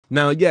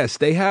Now, yes,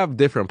 they have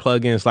different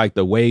plugins like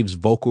the Waves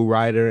Vocal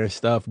Writer and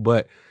stuff,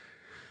 but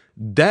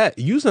that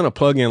using a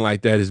plugin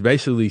like that is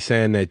basically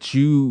saying that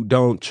you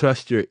don't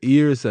trust your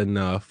ears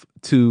enough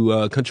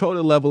to control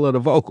the level of the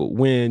vocal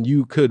when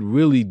you could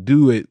really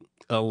do it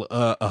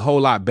a whole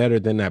lot better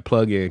than that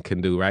plugin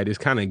can do, right? It's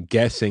kind of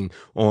guessing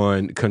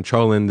on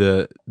controlling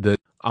the.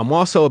 I'm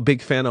also a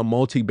big fan of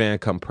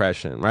multi-band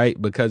compression,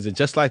 right? Because it's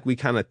just like we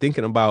kind of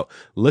thinking about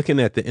looking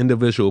at the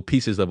individual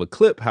pieces of a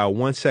clip, how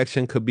one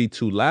section could be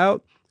too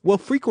loud. Well,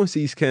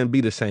 frequencies can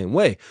be the same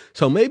way.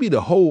 So maybe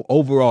the whole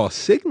overall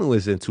signal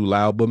isn't too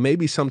loud, but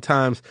maybe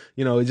sometimes,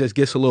 you know, it just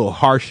gets a little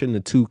harsh in the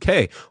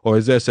 2K, or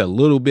is there a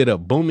little bit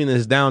of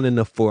boominess down in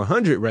the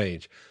 400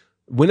 range?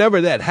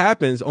 Whenever that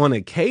happens, on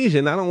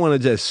occasion, I don't want to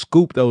just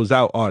scoop those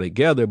out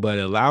altogether, but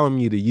allowing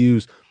me to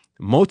use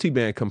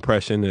multi-band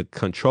compression to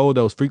control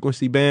those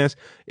frequency bands,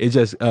 it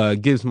just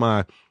gives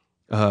my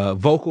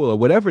vocal or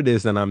whatever it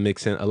is that I'm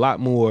mixing a lot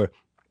more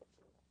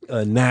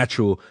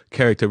natural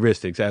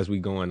characteristics as we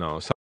going on. So